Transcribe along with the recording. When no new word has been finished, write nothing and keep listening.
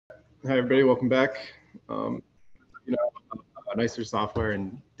Hi, everybody. Welcome back. You know, Nicer software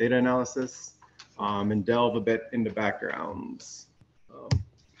and data analysis, and delve a bit into backgrounds.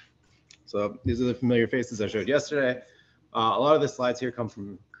 So these are the familiar faces I showed yesterday. A lot of the slides here come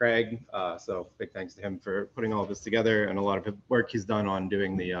from Craig, so big thanks to him for putting all of this together and a lot of work he's done on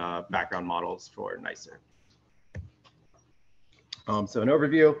doing the background models for Nicer. So an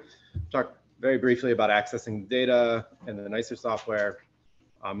overview, talk very briefly about accessing data and the Nicer software,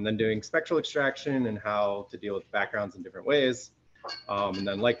 and then doing spectral extraction and how to deal with backgrounds in different ways, and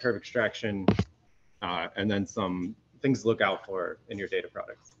then light curve extraction, and then some things to look out for in your data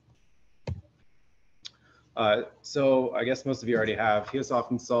products. So I guess most of you already have HeoSoft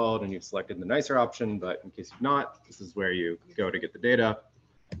installed and you've selected the Nicer option, but in case you've not, this is where you go to get the data.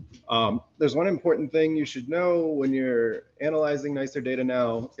 There's one important thing you should know when you're analyzing Nicer data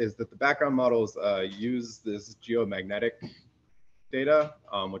now is that the background models use this geomagnetic data,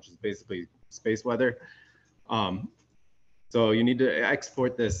 which is basically space weather. So you need to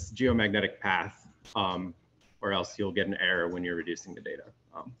export this geomagnetic path, or else you'll get an error when you're reducing the data.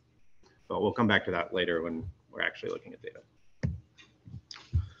 But we'll come back to that later when we're actually looking at data.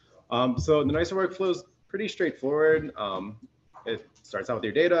 So the Nicer workflow is pretty straightforward. It starts out with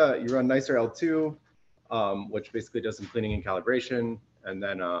your data. You run Nicer L2, which basically does some cleaning and calibration, and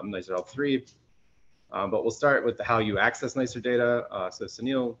then Nicer L3. But we'll start with how you access Nicer data. So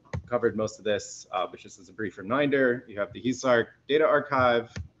Sunil covered most of this, but just as a brief reminder, you have the HeSarc data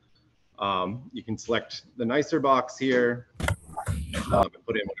archive. You can select the Nicer box here, and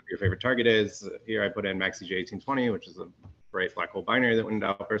put in whatever your favorite target is. Here I put in MaxiJ1820, which is a bright black hole binary that went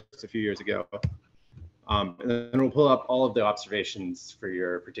out first a few years ago. And then we'll pull up all of the observations for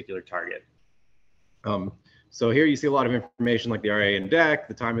your particular target. So here you see a lot of information like the RA and DEC,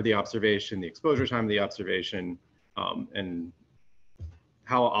 the time of the observation, the exposure time of the observation, and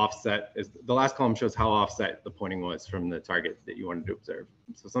how offset is. The last column shows how offset the pointing was from the target that you wanted to observe.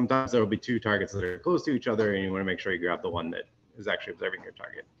 So sometimes there will be two targets that are close to each other and you want to make sure you grab the one that is actually observing your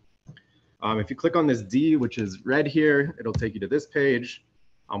target. If you click on this D, which is red here, it'll take you to this page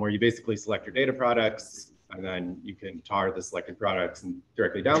where you basically select your data products, and then you can tar the selected products and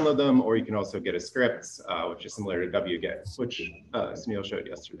directly download them, or you can also get a script, which is similar to wget, which Sunil showed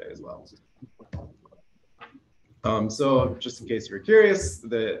yesterday as well. So just in case you're curious,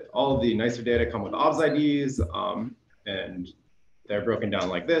 all of the Nicer data come with OBS IDs, and they're broken down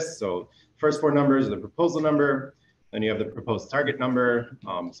like this. So first four numbers are the proposal number, then you have the proposed target number.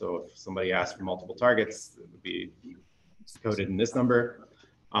 So if somebody asks for multiple targets, it would be coded in this number.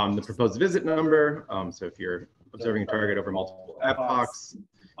 The proposed visit number, so if you're observing a target over multiple epochs,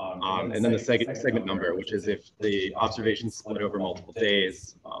 and then the segment number, which is if the observations split over multiple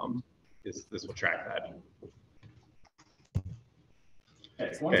days, this will track that.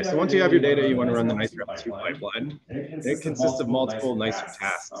 Okay, so once you have your data, you want to run the Nicer L2 pipeline. It consists of multiple Nicer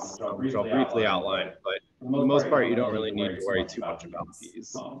tasks, which I'll briefly outline, but for the most part, you don't really need to worry too much about these.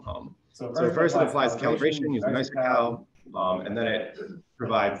 So first it applies calibration using NicerCal, and then it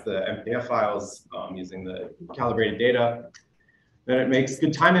provides the MPF files using the calibrated data. Then it makes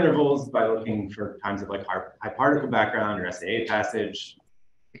good time intervals by looking for times of like high particle background or SAA passage.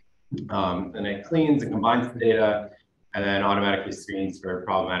 And it cleans and combines the data, and then automatically screens for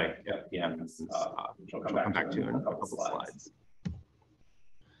problematic FPMs, which I'll come back to in a couple of slides.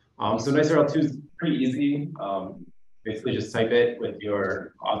 So Nicer L2 is pretty easy. Basically just type it with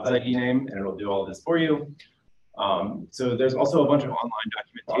your OBS ID name and it'll do all this for you. So there's also a bunch of online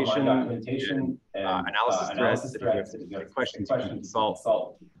documentation and analysis threads that if you have questions you can consult.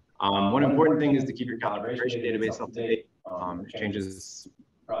 One important thing is to keep your calibration database up to date. It changes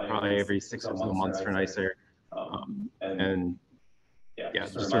probably every 6 or so months for Nicer. And yeah,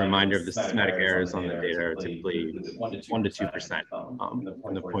 just a reminder of the systematic errors on the data are typically 1 to 2% in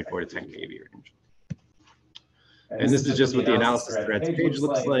the 0.4 to 10 kV range. And this is just what the analysis threads page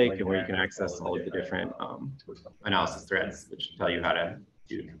looks like, and where you can access all of the different analysis threads, which tell you how to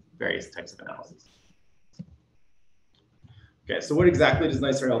do various types of analysis. Okay, so what exactly does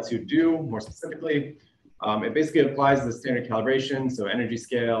Nicer L2 do, more specifically? It basically applies the standard calibration, so energy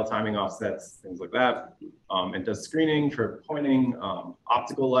scale, timing offsets, things like that. It does screening for pointing,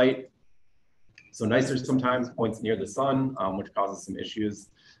 optical light. So Nicer sometimes points near the sun, which causes some issues.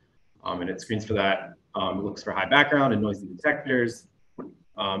 And it screens for that. It looks for high background and noisy detectors.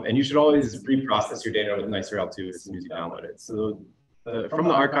 And you should always reprocess your data with Nicer L2 as soon as you download it. So from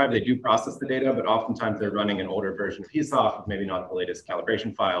the archive, they do process the data, but oftentimes they're running an older version of HeSoft, maybe not the latest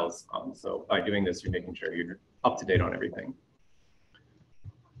calibration files. So by doing this, you're making sure you're up to date on everything.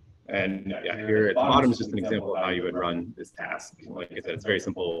 And yeah, here at the bottom is just an example of how you would run this task. Like I said, it's very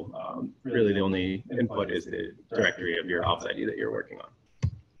simple. Really, the only input is the directory of your ops ID that you're working on.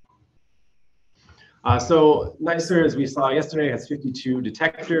 So Nicer, as we saw yesterday, has 52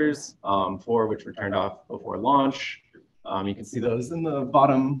 detectors, 4 which were turned off before launch. You can see those in the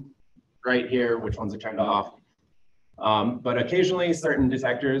bottom right here, which ones are turned off. But occasionally certain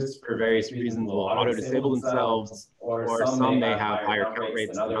detectors, for various reasons, will auto-disable themselves, or some may have higher count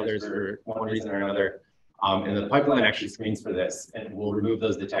rates than others for one reason or another. And the pipeline actually screens for this and will remove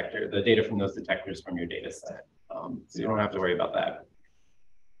those the data from those detectors from your data set. So you don't have to worry about that.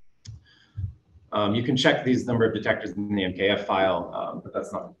 You can check these number of detectors in the MKF file, but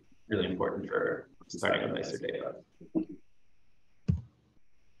that's not really important for starting with Nicer data.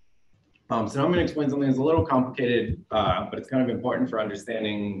 So now I'm going to explain something that's a little complicated, but it's kind of important for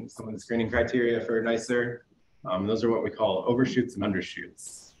understanding some of the screening criteria for Nicer. Those are what we call overshoots and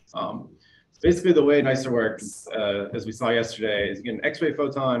undershoots. So basically the way Nicer works, as we saw yesterday, is you get an X-ray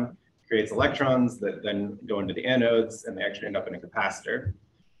photon, creates electrons that then go into the anodes, and they actually end up in a capacitor.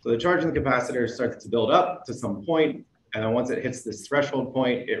 So the charge in the capacitor starts to build up to some point, and then once it hits this threshold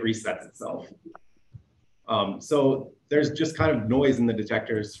point, it resets itself. So there's just kind of noise in the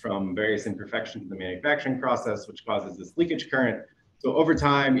detectors from various imperfections in the manufacturing process, which causes this leakage current. So over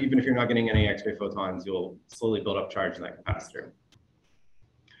time, even if you're not getting any X-ray photons, you'll slowly build up charge in that capacitor.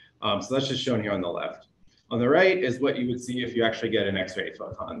 So that's just shown here on the left. On the right is what you would see if you actually get an X-ray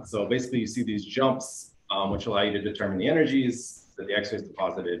photon. So basically you see these jumps, which allow you to determine the energies that the X-ray is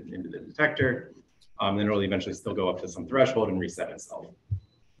deposited into the detector. Then it'll eventually still go up to some threshold and reset itself.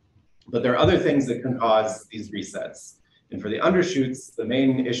 But there are other things that can cause these resets. And for the undershoots, the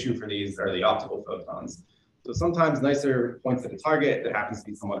main issue for these are the optical photons. So sometimes Nicer points at a target that happens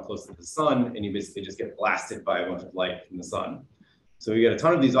to be somewhat close to the sun, and you basically just get blasted by a bunch of light from the sun. So you get a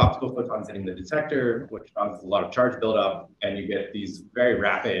ton of these optical photons hitting the detector, which causes a lot of charge buildup, and you get these very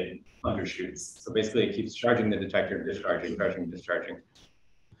rapid undershoots. So basically it keeps charging the detector, discharging, charging, discharging.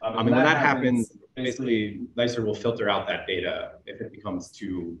 And when that happens, basically Nicer will filter out that data if it becomes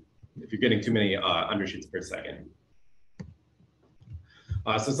if you're getting too many undershoots per second.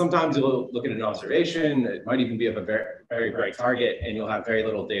 So sometimes you'll look at an observation, it might even be of a very, very bright target, and you'll have very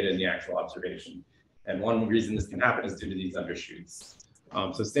little data in the actual observation. And one reason this can happen is due to these undershoots.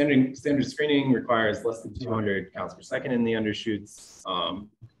 So standard screening requires less than 200 counts per second in the undershoots.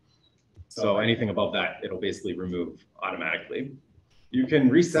 So anything above that, it'll basically remove automatically. You can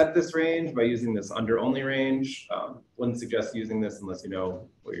reset this range by using this under-only range. Wouldn't suggest using this unless you know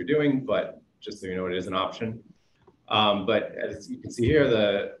what you're doing, but just so you know, it is an option. But as you can see here,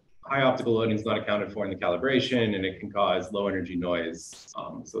 the high optical loading is not accounted for in the calibration, and it can cause low energy noise.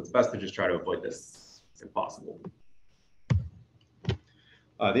 So it's best to just try to avoid this if possible.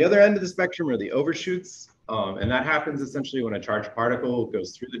 The other end of the spectrum are the overshoots. And that happens essentially when a charged particle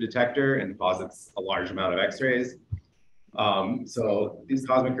goes through the detector and deposits a large amount of X-rays. So these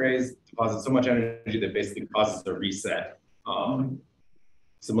cosmic rays deposit so much energy that basically causes a reset,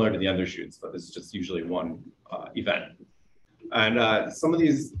 similar to the undershoots, but this is just usually one event. And some of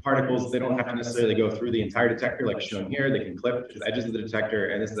these particles, they don't have to necessarily go through the entire detector like shown here. They can clip to the edges of the detector,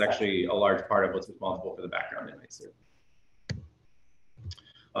 and this is actually a large part of what's responsible for the background in Nicer.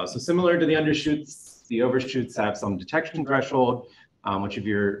 So similar to the undershoots, the overshoots have some detection threshold, which if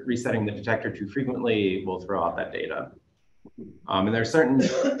you're resetting the detector too frequently, will throw out that data. And there are certain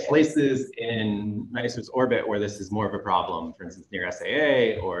places in Nicer's orbit where this is more of a problem, for instance, near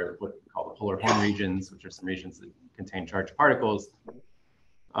SAA or what we call the polar horn regions, which are some regions that contain charged particles.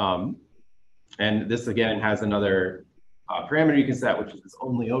 And this again has another parameter you can set, which is this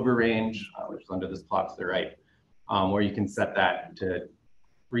only over range, which is under this plot to the right, where you can set that to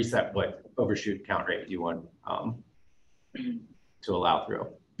reset what overshoot count rate you want to allow through.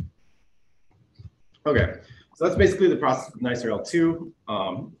 Okay. So that's basically the process of Nicer L2.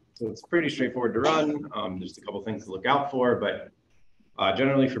 So it's pretty straightforward to run. There's a couple things to look out for, but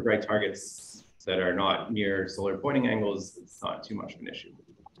generally for bright targets that are not near solar pointing angles, it's not too much of an issue.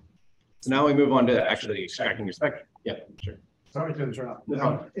 So now we move on to actually extracting your spectrum. Yeah, sure. Sorry to interrupt.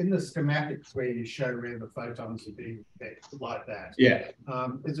 In the schematics where you show where the photons are being like that, yeah.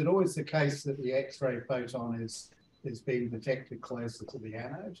 Is it always the case that the X-ray photon is being detected closer to the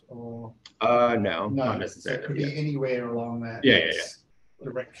anode, or no, not necessarily. It could be anywhere along that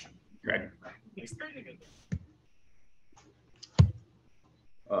direction. Right.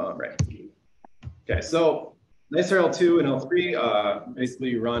 Right. Okay, so Nicer L2 and L3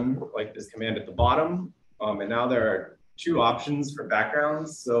 basically run like this command at the bottom, and now there are two options for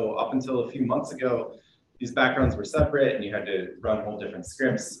backgrounds. So up until a few months ago, these backgrounds were separate and you had to run whole different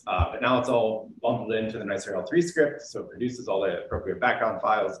scripts, but now it's all bundled into the Nicer L3 script, so it produces all the appropriate background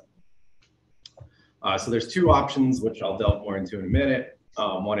files. So there's two options, which I'll delve more into in a minute.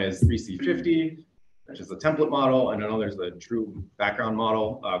 One is 3C50, which is a template model, and another is a true background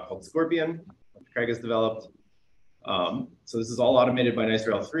model called Scorpion, which Craig has developed. So this is all automated by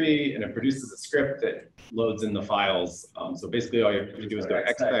Nicer L3, and it produces a script that loads in the files. So basically all you have to do is go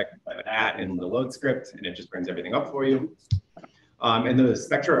expect at in the load script, and it just brings everything up for you. And the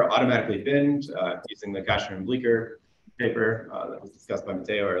spectra are automatically binned using the Gashner and Bleeker paper that was discussed by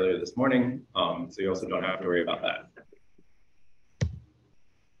Matteo earlier this morning. So you also don't have to worry about that.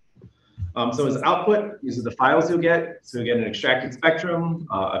 So as output, these are the files you'll get. So you get an extracted spectrum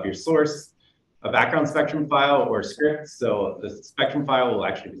of your source, a background spectrum file or script. So the spectrum file will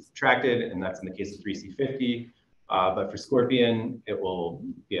actually be subtracted, and that's in the case of 3C50. But for Scorpion, it will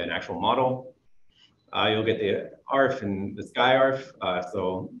be an actual model. You'll get the ARF and the Sky ARF.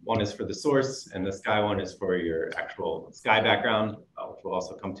 So one is for the source, and the Sky one is for your actual Sky background, which we'll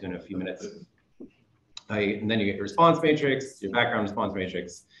also come to in a few minutes. And then you get your response matrix, your background response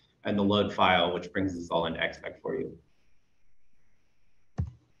matrix, and the load file, which brings this all into XSpec for you.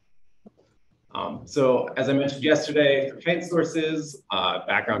 So as I mentioned yesterday, for faint sources,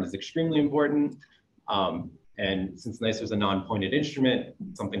 background is extremely important. And since Nicer is a non-pointed instrument,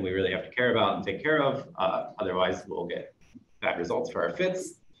 it's something we really have to care about and take care of. Otherwise, we'll get bad results for our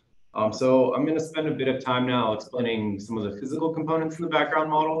fits. So I'm going to spend a bit of time now explaining some of the physical components in the background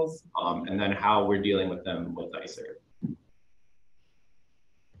models, and then how we're dealing with them with Nicer.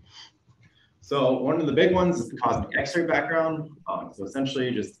 So one of the big ones is the cosmic X-ray background. So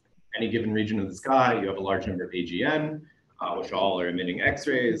essentially, just any given region of the sky, you have a large number of AGN, which all are emitting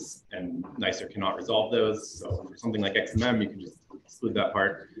X-rays, and Nicer cannot resolve those. So for something like XMM, you can just exclude that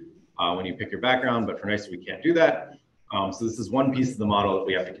part when you pick your background, but for Nicer, we can't do that. So this is one piece of the model that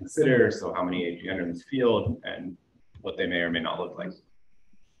we have to consider. So how many AGN are in this field and what they may or may not look like.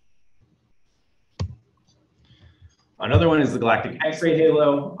 Another one is the galactic X-ray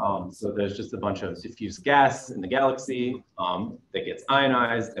halo. So there's just a bunch of diffuse gas in the galaxy that gets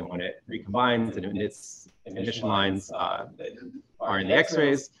ionized, and when it recombines and emits emission lines that are in the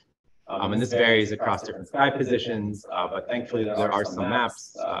X-rays. And this varies across different sky positions, but thankfully there are some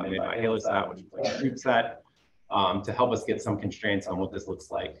maps made by Halosat, which is like a CubeSat, to help us get some constraints on what this looks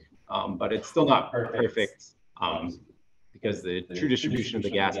like. But it's still not perfect because the true distribution of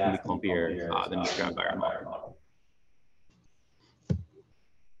the gas can be clumpier than described by our model.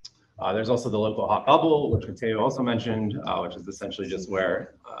 There's also the local hot bubble, which Matteo also mentioned, which is essentially just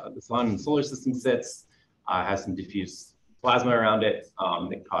where the sun and solar system sits, has some diffuse plasma around it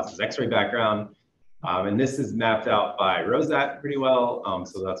that causes X-ray background. And this is mapped out by Rosat pretty well.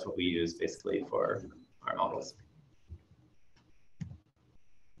 So that's what we use basically for our models.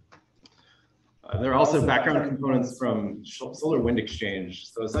 There are also background components from solar wind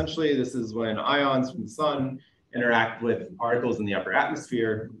exchange. So essentially, this is when ions from the sun interact with particles in the upper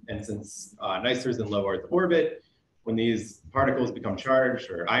atmosphere. And since Nicer is in low Earth orbit, when these particles become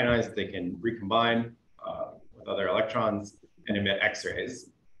charged or ionized, they can recombine with other electrons and emit X-rays.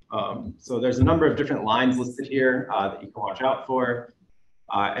 So there's a number of different lines listed here that you can watch out for.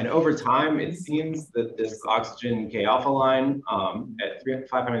 And over time, it seems that this oxygen K alpha line at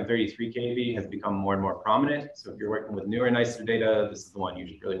 533 keV has become more and more prominent. So if you're working with newer Nicer data, this is the one you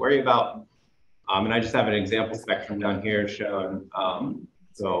should really worry about. And I just have an example spectrum down here shown.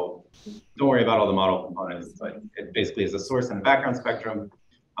 So don't worry about all the model components, but it basically is a source and a background spectrum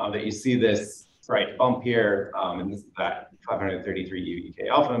that you see this bright bump here. And this is that 533 eV K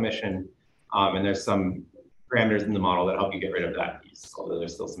alpha emission. And there's some parameters in the model that help you get rid of that piece, although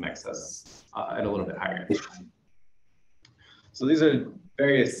there's still some excess at a little bit higher. So these are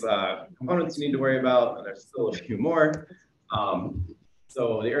various components you need to worry about, and there's still a few more.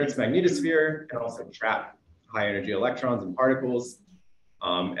 So the Earth's magnetosphere can also trap high energy electrons and particles.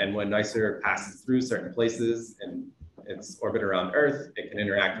 And when Nicer passes through certain places in its orbit around Earth, it can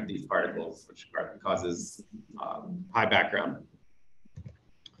interact with these particles, which causes high background.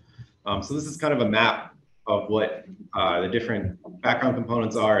 So this is kind of a map of what the different background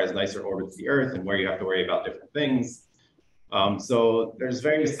components are as Nicer orbits the Earth and where you have to worry about different things. So there's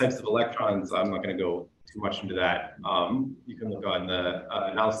various types of electrons. I'm not going to go too much into that. You can look on the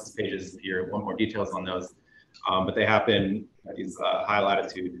analysis pages if you want more details on those. But they happen at these high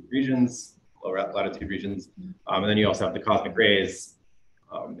latitude regions, low latitude regions. And then you also have the cosmic rays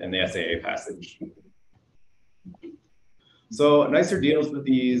and the SAA passage. So Nicer deals with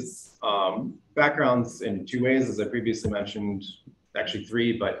these backgrounds in two ways, as I previously mentioned, actually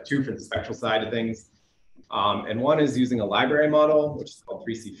three, but two for the spectral side of things. And one is using a library model, which is called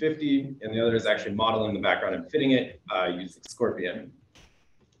 3C50, and the other is actually modeling the background and fitting it using Scorpion.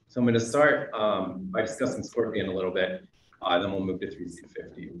 So I'm going to start by discussing Scorpion a little bit, then we'll move to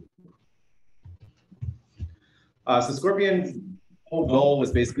 3C50. So Scorpion's whole goal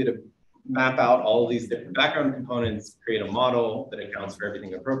was basically to map out all of these different background components, create a model that accounts for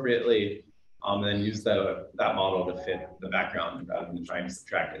everything appropriately, and then use that model to fit the background rather than trying to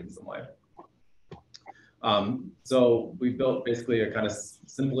subtract it in some way. So we built basically a kind of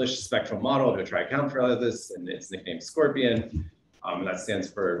simplish spectral model to try to account for all of this, and it's nicknamed Scorpion. And that stands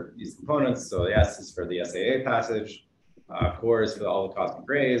for these components. So the S is for the SAA passage, core is for all the cosmic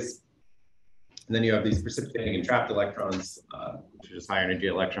rays. And then you have these precipitating and trapped electrons, which are just high energy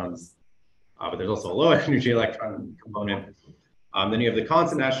electrons. But there's also a low energy electron component. Then you have the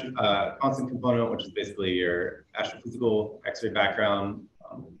constant component, which is basically your astrophysical X-ray background.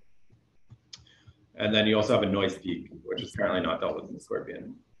 And then you also have a noise peak, which is currently not dealt with in the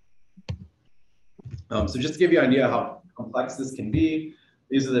Scorpion. So just to give you an idea how complex this can be,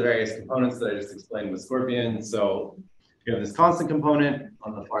 these are the various components that I just explained with Scorpion. So you have this constant component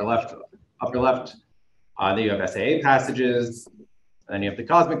on the far left, upper left. Then you have SAA passages, and then you have the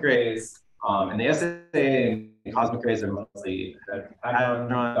cosmic rays. And the SAA and cosmic rays are mostly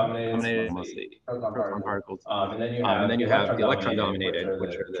dominated, mostly proton particles. And then you have the electron dominated,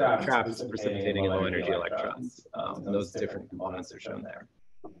 which are the traps, precipitating and low energy electrons. And those different components are shown there.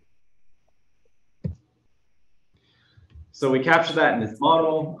 So we capture that in this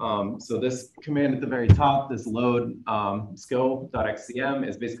model. So this command at the very top, this load sco.xcm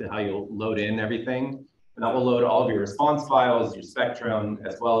is basically how you'll load in everything. And that will load all of your response files, your spectrum,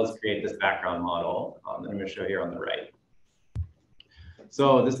 as well as create this background model that I'm going to show here on the right.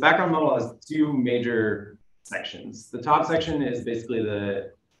 So this background model has two major sections. The top section is basically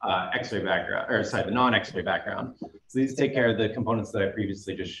the X-ray background, or sorry, the non-X-ray background. So these take care of the components that I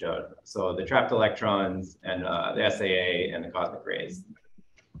previously just showed. So the trapped electrons and the SAA and the cosmic rays.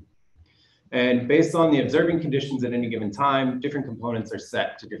 And based on the observing conditions at any given time, different components are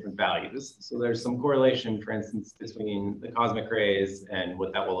set to different values. So there's some correlation, for instance, between the cosmic rays and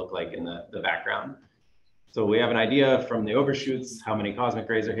what that will look like in the background. So we have an idea from the overshoots, how many cosmic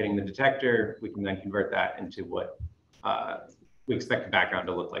rays are hitting the detector. We can then convert that into what we expect the background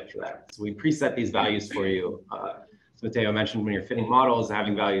to look like for that. So we preset these values for you. So Matteo mentioned when you're fitting models,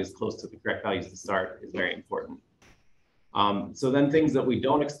 having values close to the correct values to start is very important. So then things that we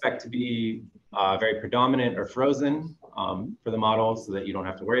don't expect to be very predominant or frozen for the model so that you don't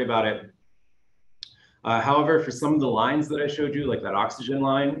have to worry about it. However, for some of the lines that I showed you, like that oxygen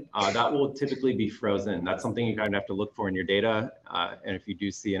line, that will typically be frozen. That's something you kind of have to look for in your data. And if you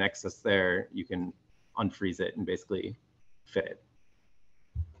do see an excess there, you can unfreeze it and basically fit it.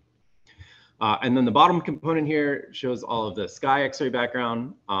 And then the bottom component here shows all of the sky X-ray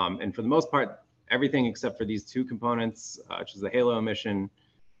background. And for the most part, everything except for these two components, which is the halo emission,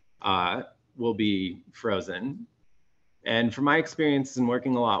 will be frozen. And from my experience in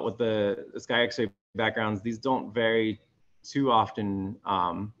working a lot with the sky X-ray backgrounds, these don't vary too often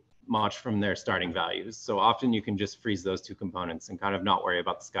much from their starting values. So often you can just freeze those two components and kind of not worry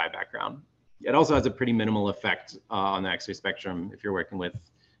about the sky background. It also has a pretty minimal effect on the X-ray spectrum if you're working with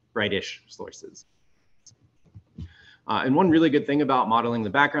brightish sources. And one really good thing about modeling the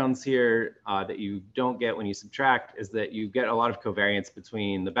backgrounds here that you don't get when you subtract is that you get a lot of covariance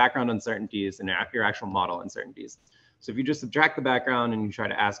between the background uncertainties and your actual model uncertainties. So if you just subtract the background and you try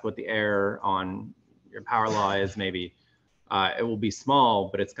to ask what the error on your power law is, maybe it will be small,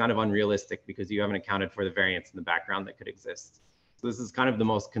 but it's kind of unrealistic because you haven't accounted for the variance in the background that could exist. So this is kind of the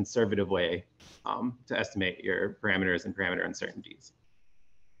most conservative way to estimate your parameters and parameter uncertainties.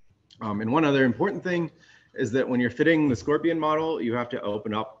 And one other important thing is that when you're fitting the Scorpion model, you have to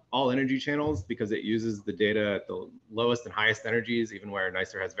open up all energy channels because it uses the data at the lowest and highest energies, even where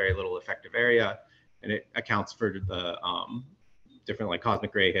NICER has very little effective area. And it accounts for the different like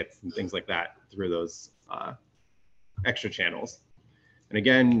cosmic ray hits and things like that through those extra channels. And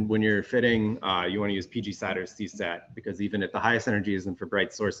again, when you're fitting, you want to use PG-SAT or CSAT because even at the highest energies and for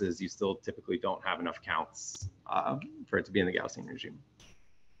bright sources, you still typically don't have enough counts for it to be in the Gaussian regime.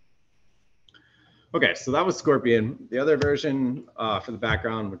 Okay, so that was Scorpion. The other version for the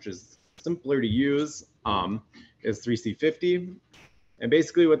background, which is simpler to use, is 3C50. And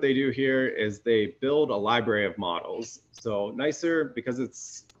basically what they do here is they build a library of models. So NICER, because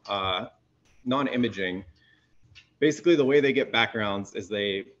it's non-imaging, basically the way they get backgrounds is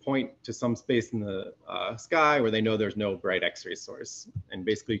they point to some space in the sky where they know there's no bright X-ray source. And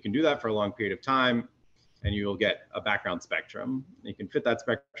basically you can do that for a long period of time. and you will get a background spectrum. You can fit that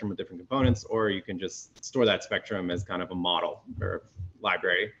spectrum with different components, or you can just store that spectrum as kind of a model or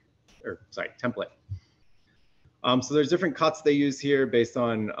library, or sorry, template. So there's different cuts they use here based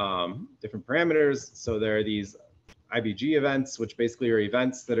on different parameters. So there are these IBG events, which basically are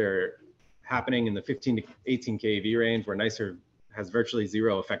events that are happening in the 15 to 18 keV range, where NICER has virtually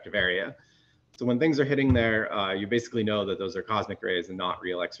zero effective area. So when things are hitting there, you basically know that those are cosmic rays and not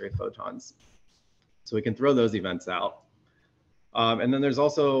real X-ray photons. So we can throw those events out. And then there's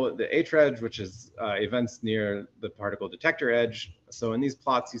also the H edge, which is events near the particle detector edge. So in these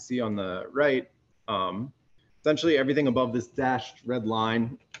plots you see on the right, essentially everything above this dashed red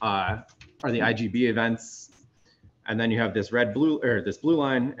line are the IGB events. And then you have this this blue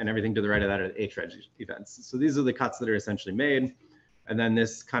line, and everything to the right of that are the H edge events. So these are the cuts that are essentially made. And then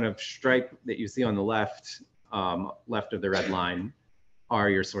this kind of stripe that you see on the left, left of the red line, are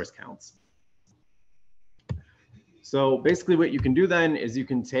your source counts. So basically what you can do then is you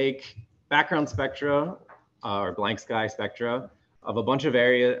can take background spectra or blank sky spectra of a bunch of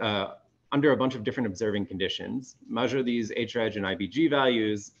area under a bunch of different observing conditions, measure these H edge and IBG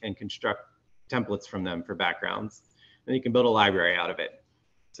values, and construct templates from them for backgrounds. And you can build a library out of it.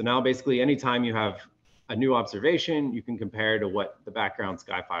 So now basically anytime you have a new observation, you can compare to what the background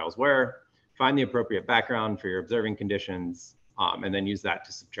sky files were, find the appropriate background for your observing conditions, and then use that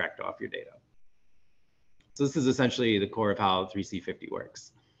to subtract off your data. So this is essentially the core of how 3C50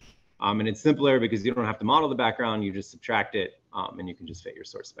 works. And it's simpler because you don't have to model the background, you just subtract it, and you can just fit your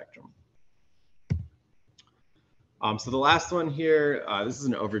source spectrum. So the last one here, this is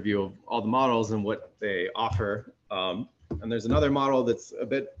an overview of all the models and what they offer. And there's another model that's a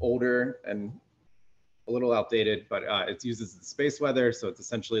bit older and a little outdated, but it uses the space weather. So it's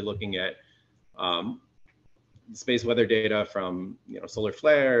essentially looking at space weather data from solar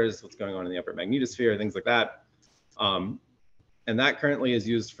flares, what's going on in the upper magnetosphere, things like that. And that currently is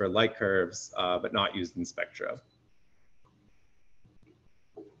used for light curves, but not used in spectra.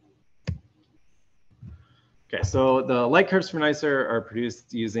 Okay, so the light curves for NICER are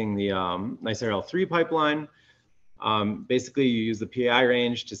produced using the NICER L3 pipeline. Basically, you use the PI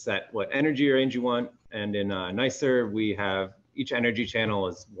range to set what energy range you want. And in NICER, we have each energy channel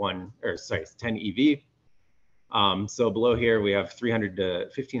is 10 EV. So below here, we have 300 to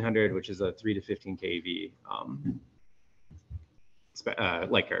 1500, which is a 3 to 15 keV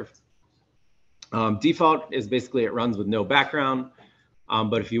light curve. Default is basically it runs with no background.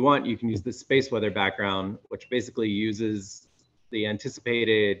 But if you want, you can use the space weather background, which basically uses the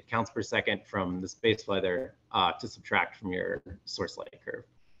anticipated counts per second from the space weather to subtract from your source light curve.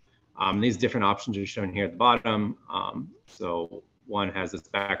 These different options are shown here at the bottom. So one has this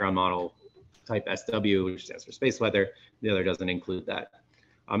background model type SW, which stands for space weather. The other doesn't include that.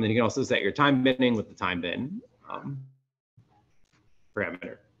 Then you can also set your time binning with the time bin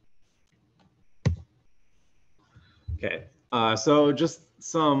parameter. Okay. So just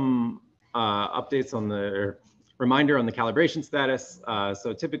some updates on the reminder on the calibration status.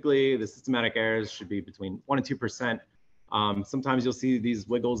 So typically the systematic errors should be between 1% and 2%. Sometimes you'll see these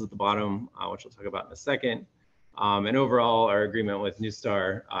wiggles at the bottom, which we'll talk about in a second. And overall, our agreement with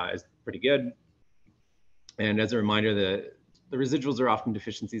NuStar is pretty good. And as a reminder, the residuals are often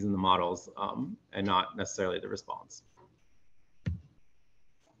deficiencies in the models and not necessarily the response.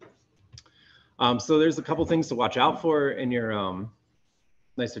 So there's a couple things to watch out for in your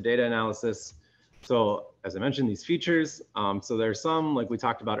NICER data analysis. So as I mentioned, these features. So there are some, like we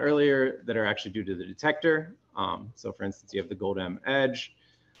talked about earlier, that are actually due to the detector. So for instance, you have the gold M edge,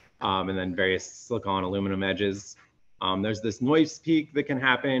 and then various silicon aluminum edges. There's this noise peak that can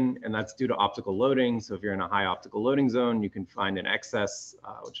happen, and that's due to optical loading. So if you're in a high optical loading zone, you can find an excess,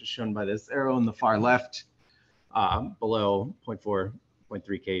 which is shown by this arrow in the far left, below 0.4,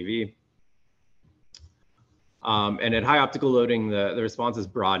 0.3 keV. And at high optical loading, the response is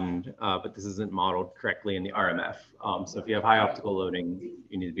broadened, but this isn't modeled correctly in the RMF. So if you have high optical loading,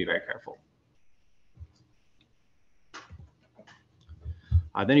 you need to be very careful.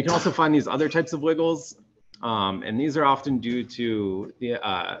 Then you can also find these other types of wiggles, and these are often due to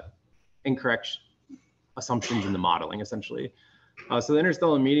the incorrect assumptions in the modeling, essentially. So the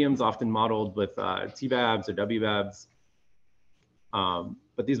interstellar medium is often modeled with TBABs or WBABs,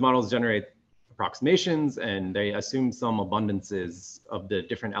 but these models generate approximations, and they assume some abundances of the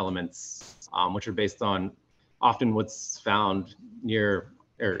different elements, which are based on often what's found near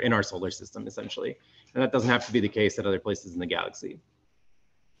or in our solar system, essentially. And that doesn't have to be the case at other places in the galaxy.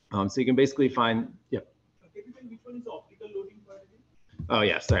 So you can basically find, yeah. Which one is the optical loading part again? Oh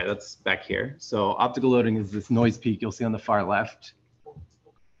yeah, sorry, that's back here. So optical loading is this noise peak you'll see on the far left.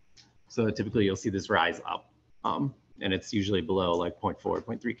 So typically you'll see this rise up, and it's usually below like 0.4,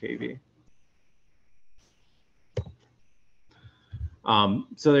 0.3 kV.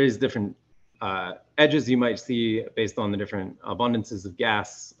 So there's different edges you might see based on the different abundances of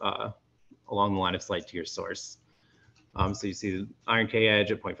gas along the line of sight to your source. So you see the iron K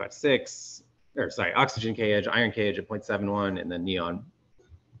edge at 0.56, or sorry, oxygen K edge, iron K edge at 0.71, and then neon.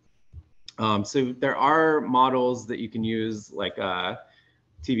 So there are models that you can use like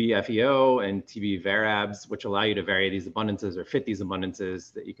TB-FEO and TB-VARABS, which allow you to vary these abundances or fit these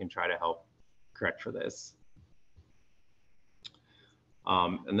abundances that you can try to help correct for this.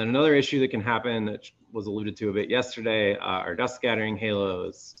 And then another issue that can happen that was alluded to a bit yesterday are dust scattering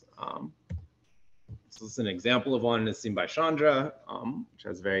halos. So this is an example of one that's seen by Chandra, which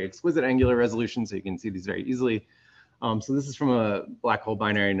has very exquisite angular resolution, so you can see these very easily. So this is from a black hole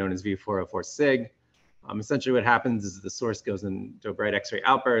binary known as V404 SIG. Essentially what happens is the source goes into a bright X-ray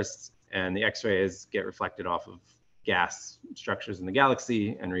outburst, and the X-rays get reflected off of gas structures in the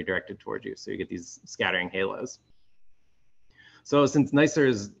galaxy and redirected towards you. So you get these scattering halos. So since NICER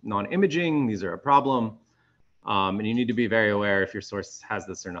is non-imaging, these are a problem. And you need to be very aware if your source has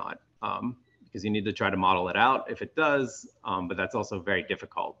this or not, because you need to try to model it out if it does, but that's also very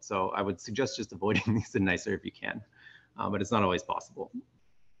difficult. So I would suggest just avoiding these in NICER if you can, but it's not always possible.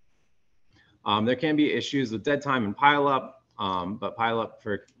 There can be issues with dead time and pileup, but pileup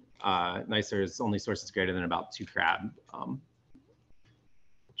for NICER is only sources greater than about 2 crab,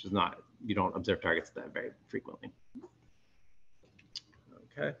 which is not, you don't observe targets that very frequently.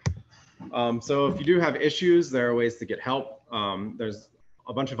 Okay. So if you do have issues, there are ways to get help. There's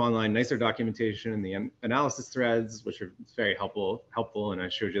a bunch of online NICER documentation in the analysis threads, which are very helpful, and I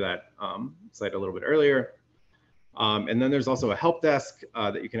showed you that slide a little bit earlier. And then there's also a help desk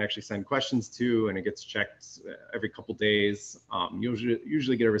that you can actually send questions to, and it gets checked every couple days. You'll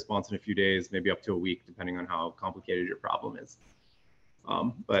usually get a response in a few days, maybe up to a week, depending on how complicated your problem is.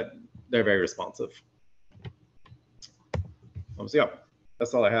 But they're very responsive. So yeah,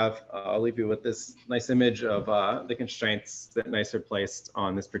 that's all I have. I'll leave you with this nice image of the constraints that NICER placed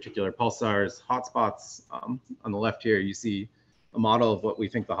on this particular pulsar's hotspots. On the left here, you see a model of what we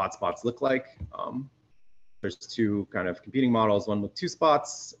think the hotspots look like. There's 2 kind of competing models, one with 2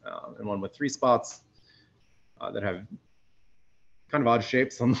 spots and one with 3 spots that have kind of odd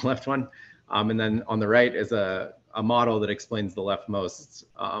shapes on the left one. And then on the right is a model that explains the leftmost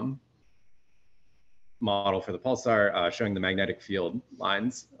model for the pulsar, showing the magnetic field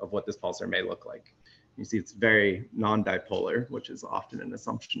lines of what this pulsar may look like. You see it's very non-dipolar, which is often an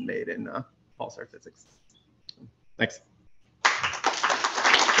assumption made in pulsar physics. Thanks.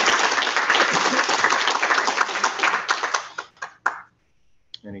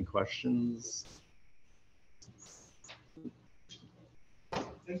 Any questions?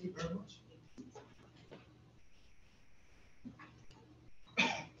 Thank you very much.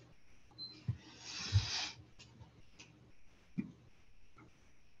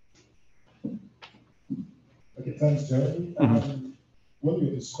 Okay, thanks, Jeremy. When you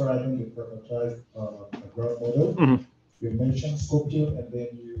were describing the parameterized graph model, you mentioned Scopio, and then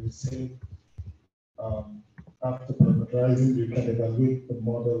you said after parameterizing, you can evaluate the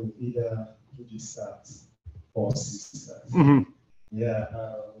model with either PG-stats or C-stats. Yeah,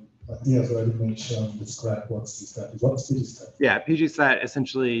 Matthias already mentioned, describe what C-stat is. What's PG-stat? Yeah, PG-stat,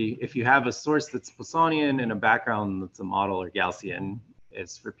 essentially, if you have a source that's Poissonian and a background that's a model or Gaussian,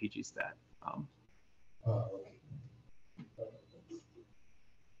 it's for PG-stat. Okay.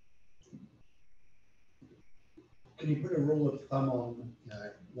 Can you put a rule of thumb on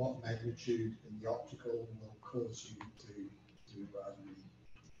what magnitude in the optical will cause you to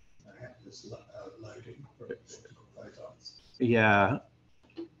have this loading for optical photons? Yeah,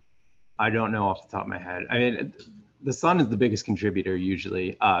 I don't know off the top of my head. I mean, the sun is the biggest contributor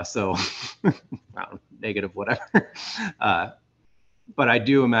usually, so negative whatever. But I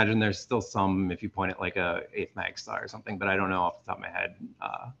do imagine there's still some if you point at like a 8th mag star or something, but I don't know off the top of my head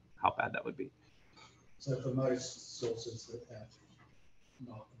how bad that would be. So for most sources that have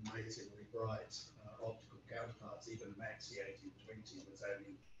not amazingly bright optical counterparts, even Maxi 1820 was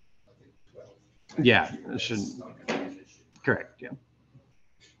only, I think, 12. Yeah, it shouldn't. Correct, yeah.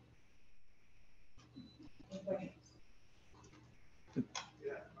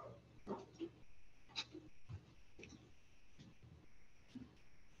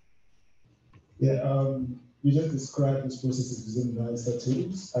 Yeah, you just described this process using NICER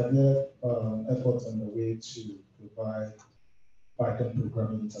tools. Are there efforts on the way to provide Python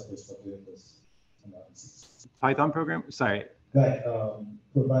programming interface for doing this analysis? Python program? Sorry. Like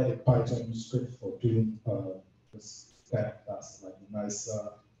provide a Python script for doing this kind of task, like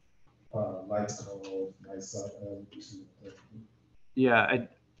NICER light curve, nicer. Yeah,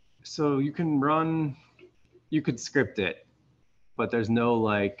 so you can run, you could script it, but there's no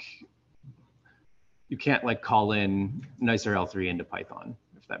like, you can't like call in nicer L3 into Python,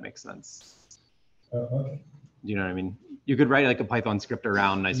 if that makes sense. Okay. You know what I mean? You could write like a Python script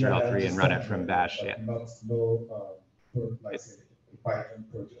around nicer L3 and run it from bash. Yeah. Not like say, a Python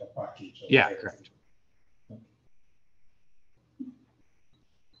project or package. Or yeah, anything. correct.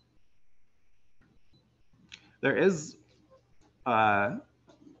 There is,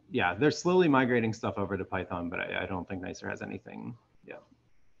 yeah, they're slowly migrating stuff over to Python, but I don't think Nicer has anything yet.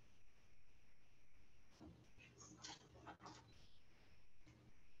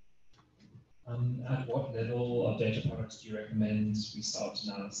 At what level of data products do you recommend we start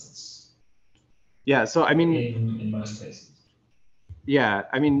analysis? Yeah, so I mean, in most cases. Yeah,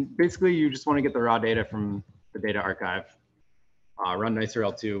 I mean, basically you just want to get the raw data from the data archive, run Nicer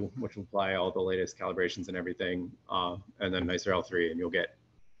L2, which will apply all the latest calibrations and everything, and then Nicer L3, and you'll get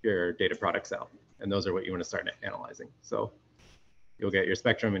your data products out. And those are what you want to start analyzing. So you'll get your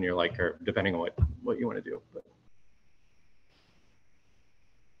spectrum and your light curve, depending on what you want to do. But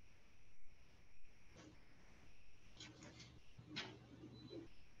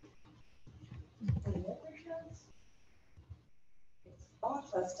It's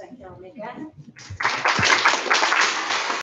awesome, thank you, Omega.